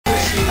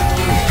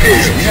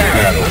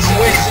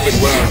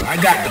Well, I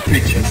got the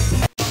picture.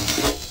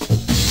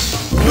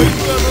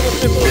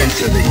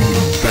 Into the heat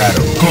of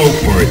battle. Go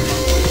for it.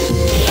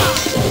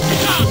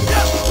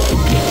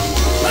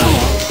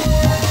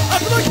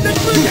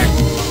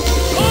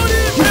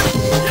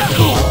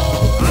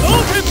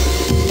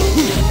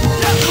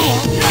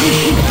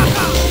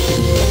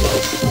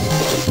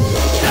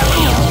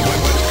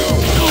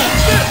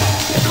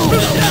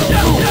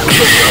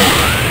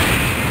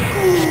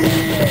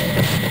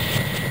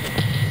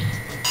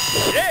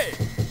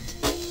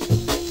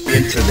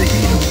 Into the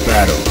heat of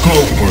battle. Go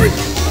for it.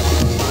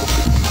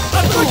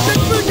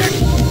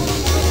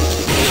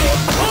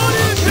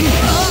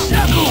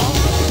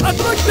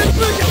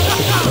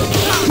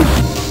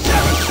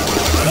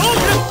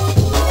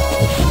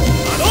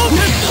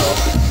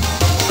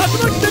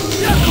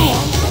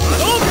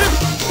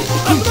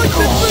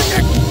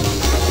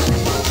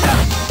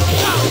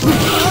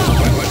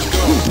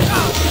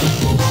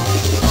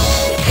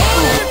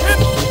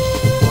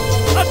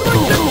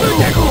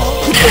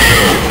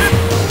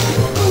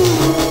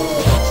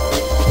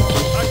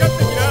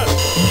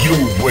 You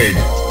win.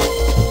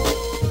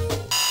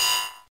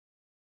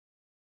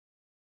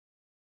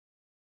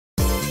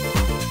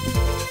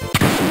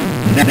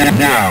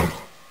 Now,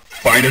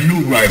 find a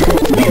new rival.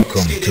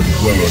 Welcome to the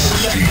world of the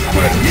street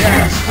fighter.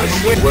 Yeah, I've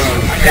been waiting. Well,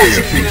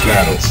 prepare for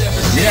battle.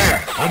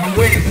 Yeah, I've been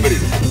waiting for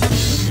this.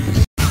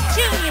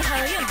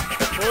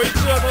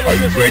 Are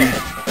you ready?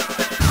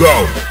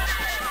 Go!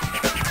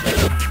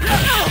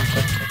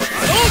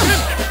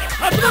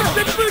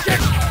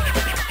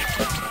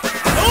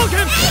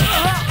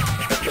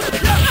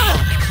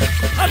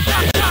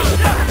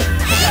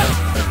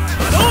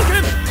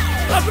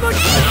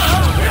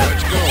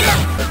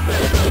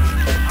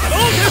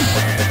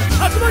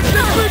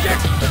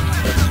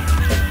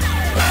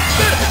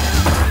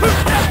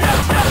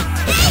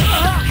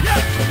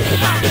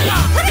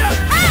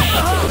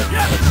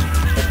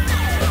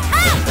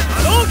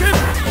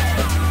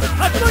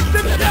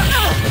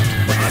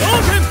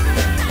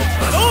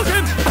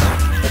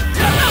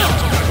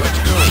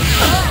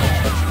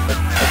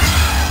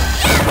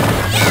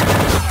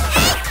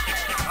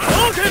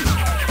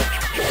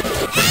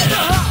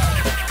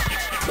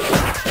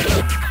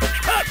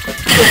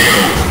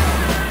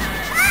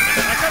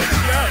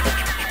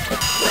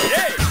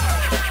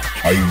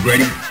 Are you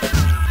ready?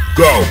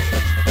 Go!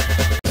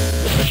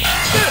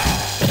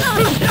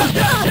 Let's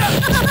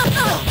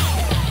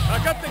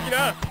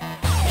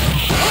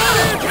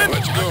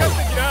go!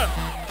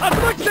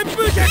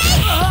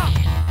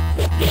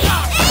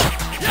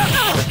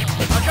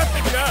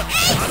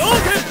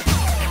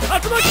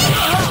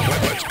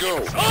 Let's go!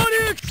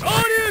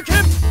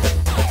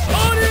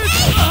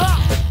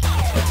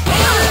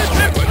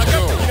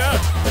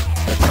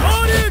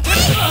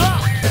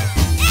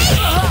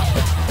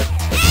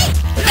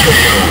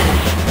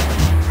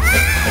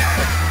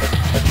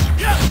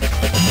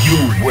 You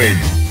win.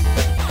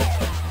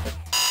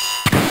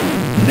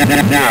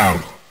 Now,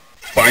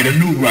 find a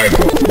new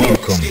rival.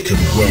 Welcome to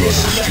the world of the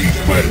street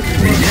fighter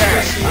 3.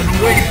 Yeah, I'm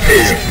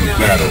waiting for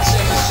battle.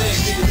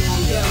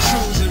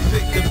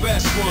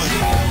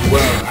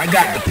 Well, I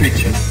got the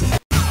picture.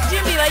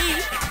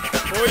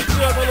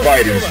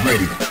 Fighters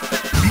ready.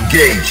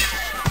 Engage.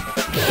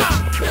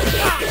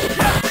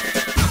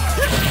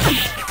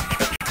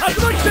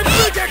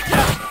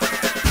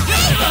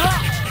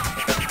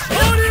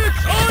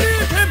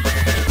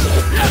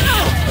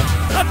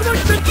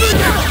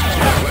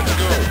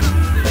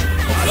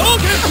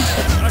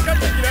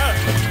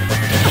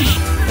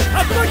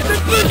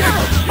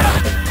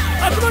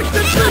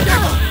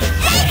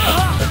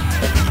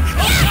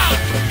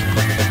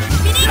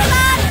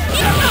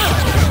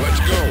 Let's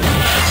go.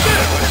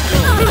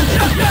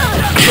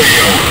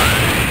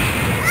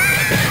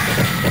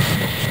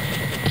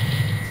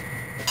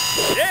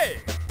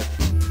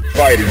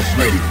 Fighters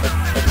ready.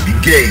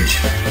 Engage.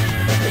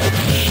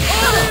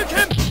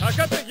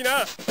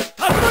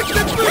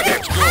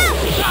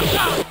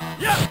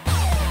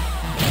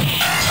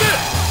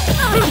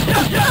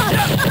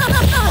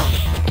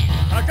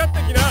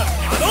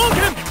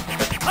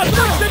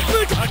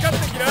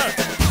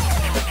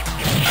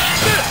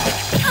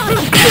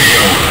 Let's go.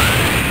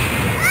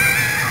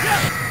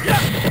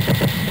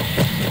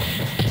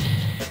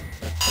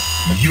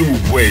 You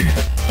win.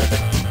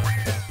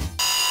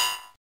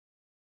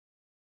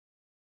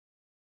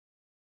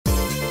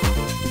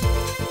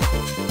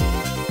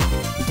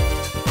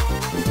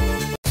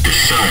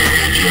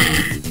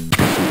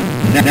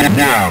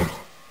 Now,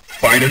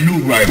 find a new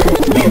rival.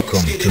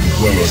 Welcome to the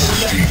world of the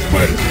street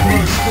fighter 3.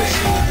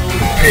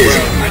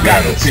 Prepare for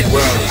battle.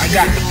 Well, I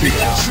got the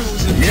picture.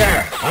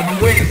 Yeah, I've been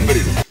waiting for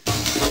this.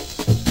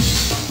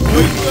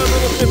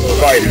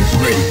 Fighters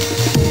ready.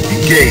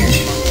 Engage.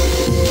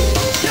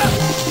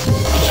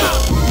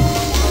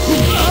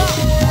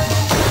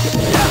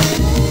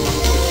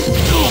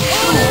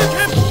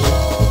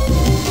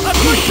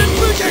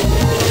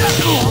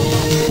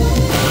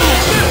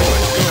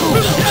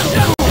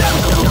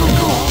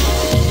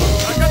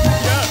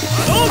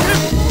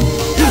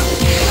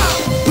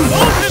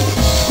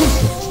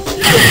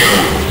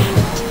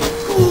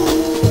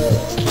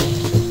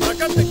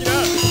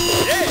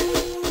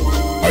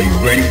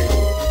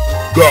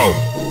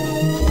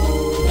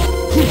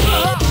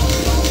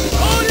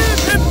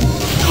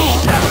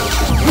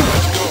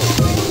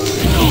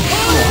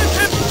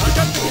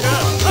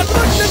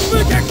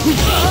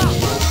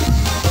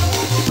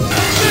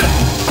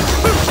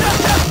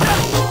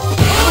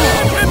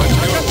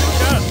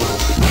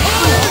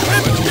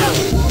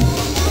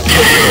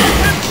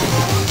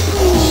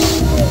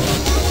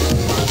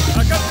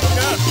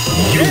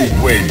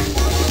 win.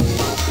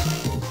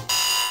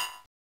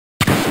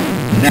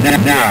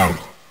 Now,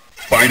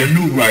 find a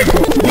new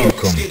rival.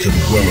 Welcome to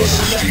the world of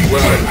street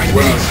fighting.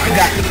 I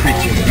got the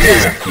picture.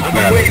 Yeah, I've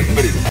been waiting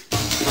for this.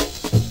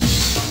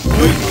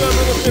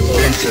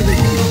 Enter the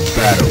heat of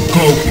battle.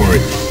 Go for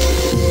it.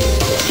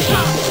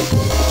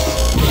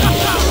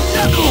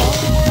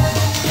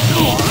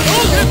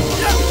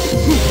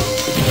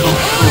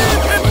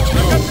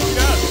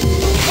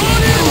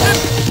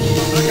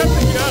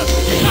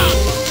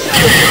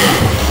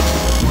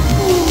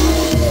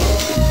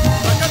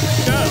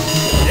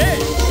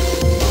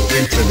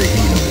 Enter the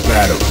heat of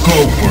battle. Go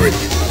for it.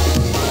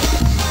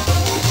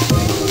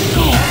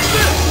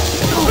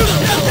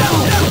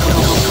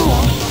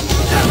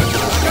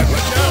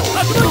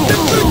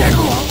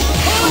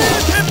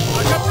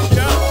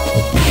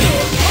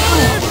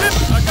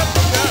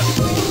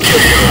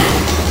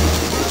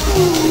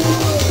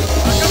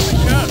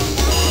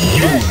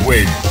 You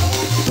win.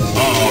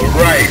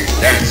 Alright,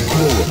 that's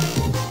cool.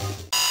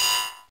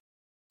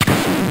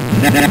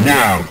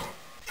 Now,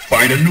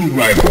 find a new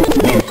rival.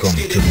 Welcome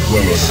to the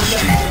world of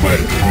Street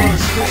Fighter 3.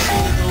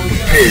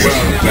 Prepare for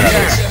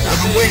battle. I've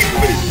been waiting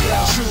for this.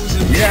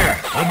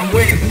 I've been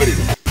waiting for this.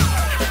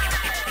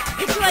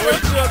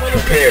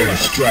 Prepare to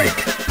strike.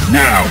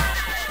 Now.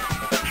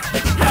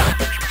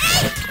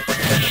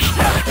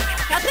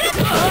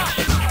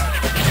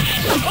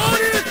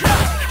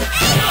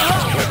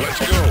 Let's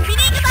go.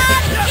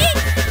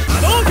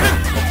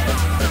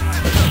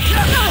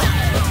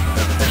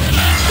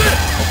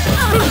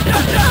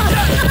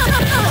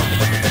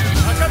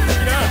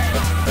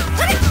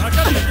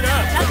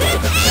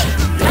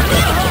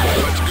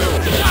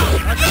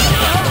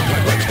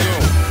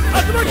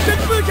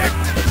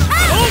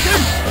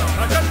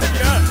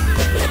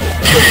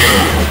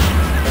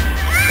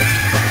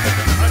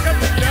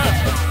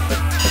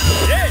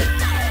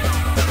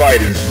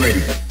 Fighters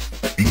ready.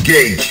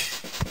 Engage.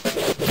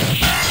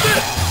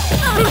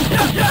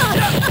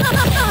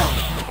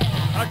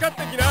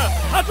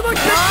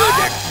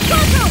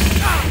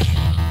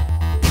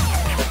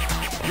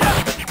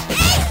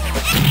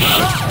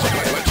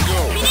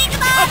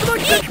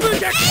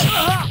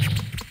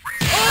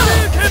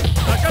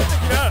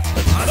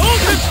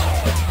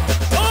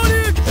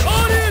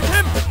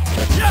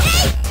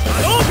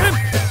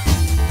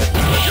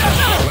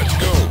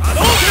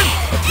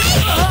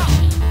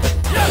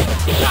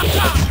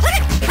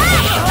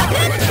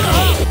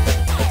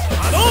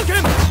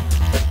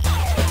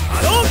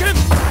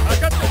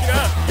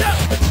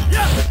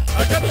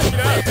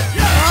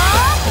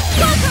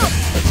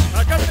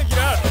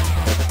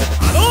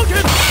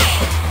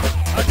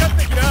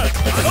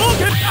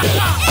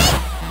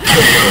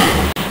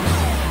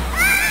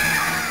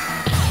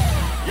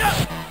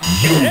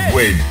 You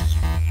win.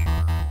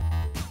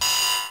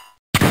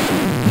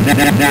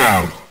 Now,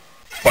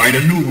 find a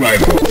new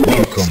rival.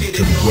 Welcome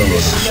to the world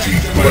of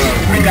Street Fighter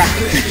 3. I got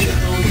the picture.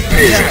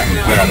 Prepare for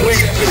battle.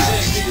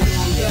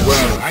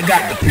 I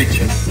got the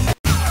picture.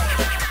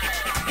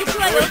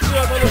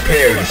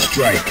 Prepare to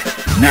strike.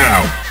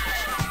 Now.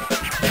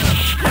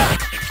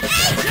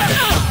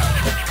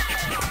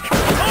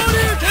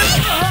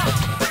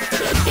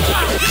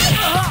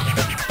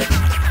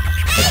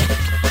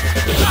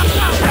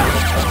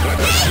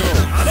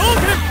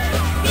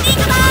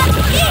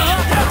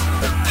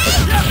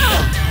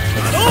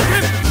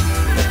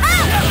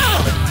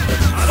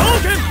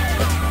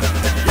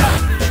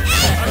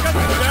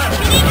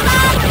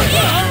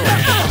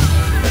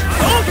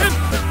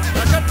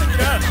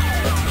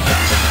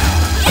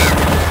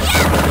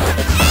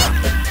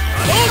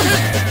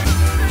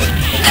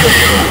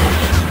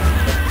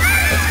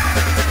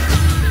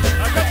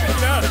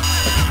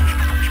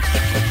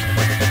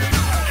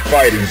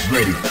 Fighters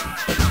ready.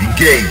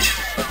 Engage.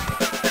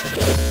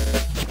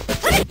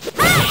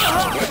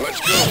 Let's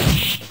go.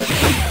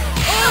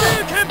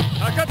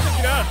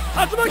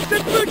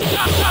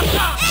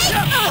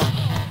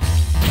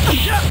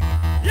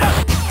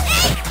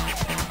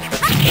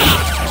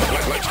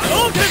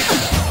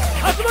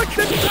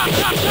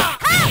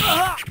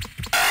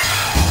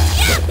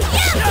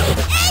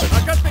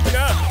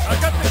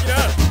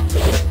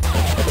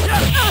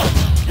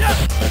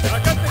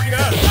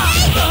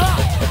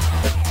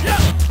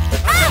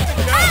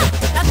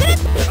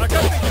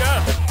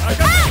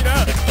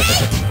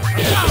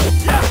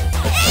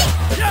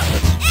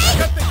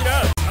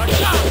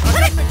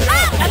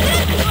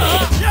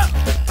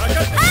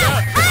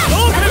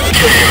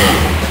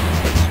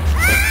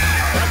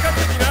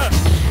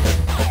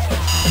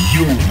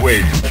 You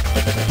win.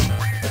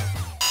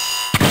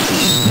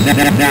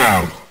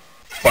 Now,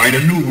 find a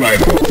new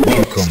rival.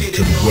 Welcome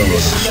to the world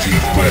of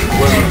Street Fighter 3.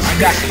 I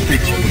got the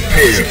picture.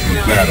 Prepare for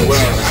battle. I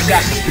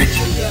got the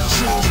picture.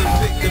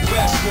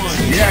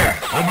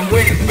 I've been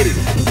waiting for this.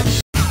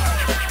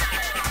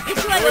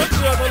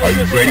 Are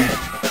you ready?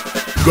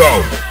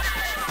 Go!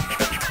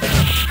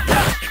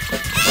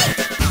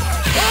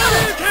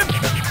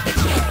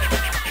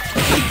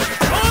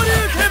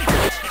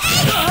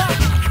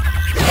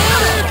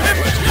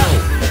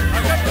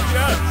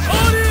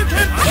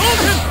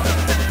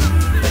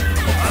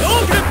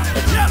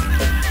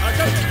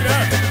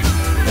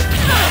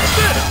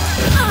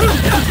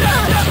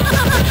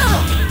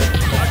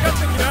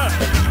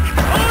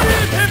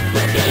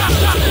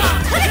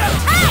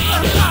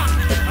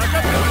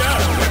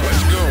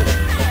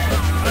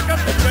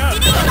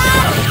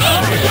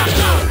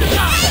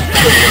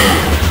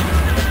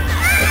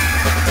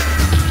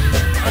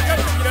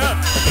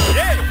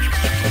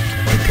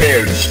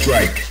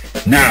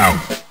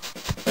 Now.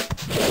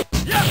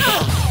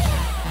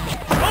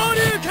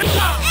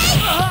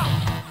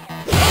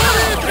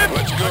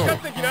 Let's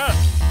go.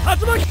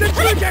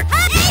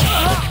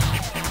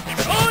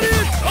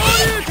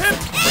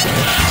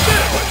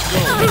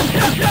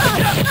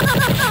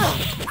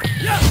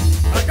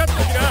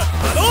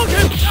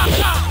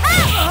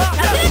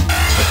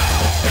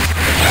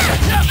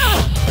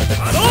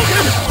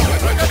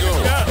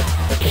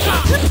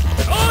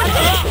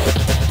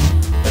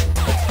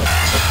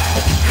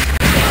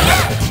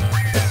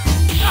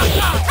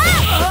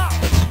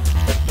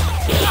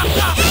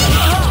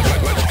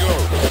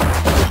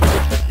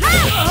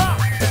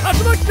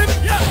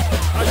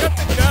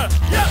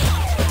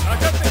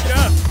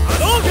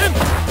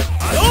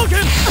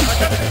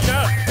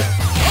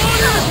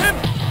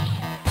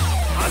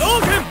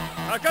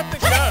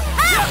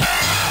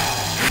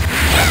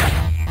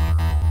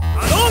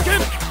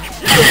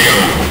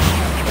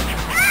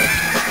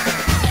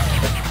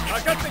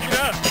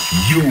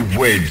 You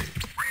win.